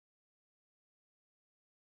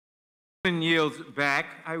Yields back.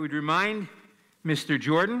 I would remind Mr.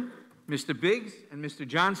 Jordan, Mr. Biggs, and Mr.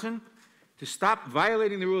 Johnson to stop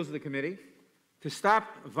violating the rules of the committee, to stop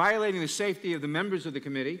violating the safety of the members of the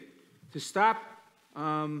committee, to stop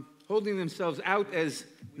holding themselves out as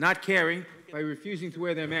not caring by refusing to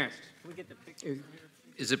wear their masks.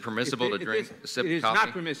 Is it permissible to drink a sip of coffee? It is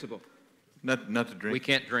not permissible. Not to drink. We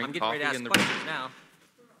can't drink coffee in the room. Now.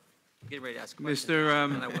 I'm getting ready to ask questions.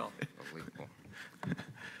 And I will.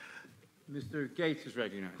 Mr. Gates is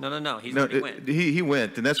recognized. No. He went. He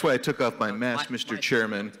went, and that's why I took off my mask, Mr.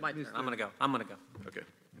 Chairman. It's my turn. I'm going to go. Okay.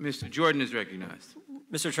 Mr. Jordan is recognized.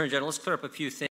 Mr. Attorney General, let's clear up a few things.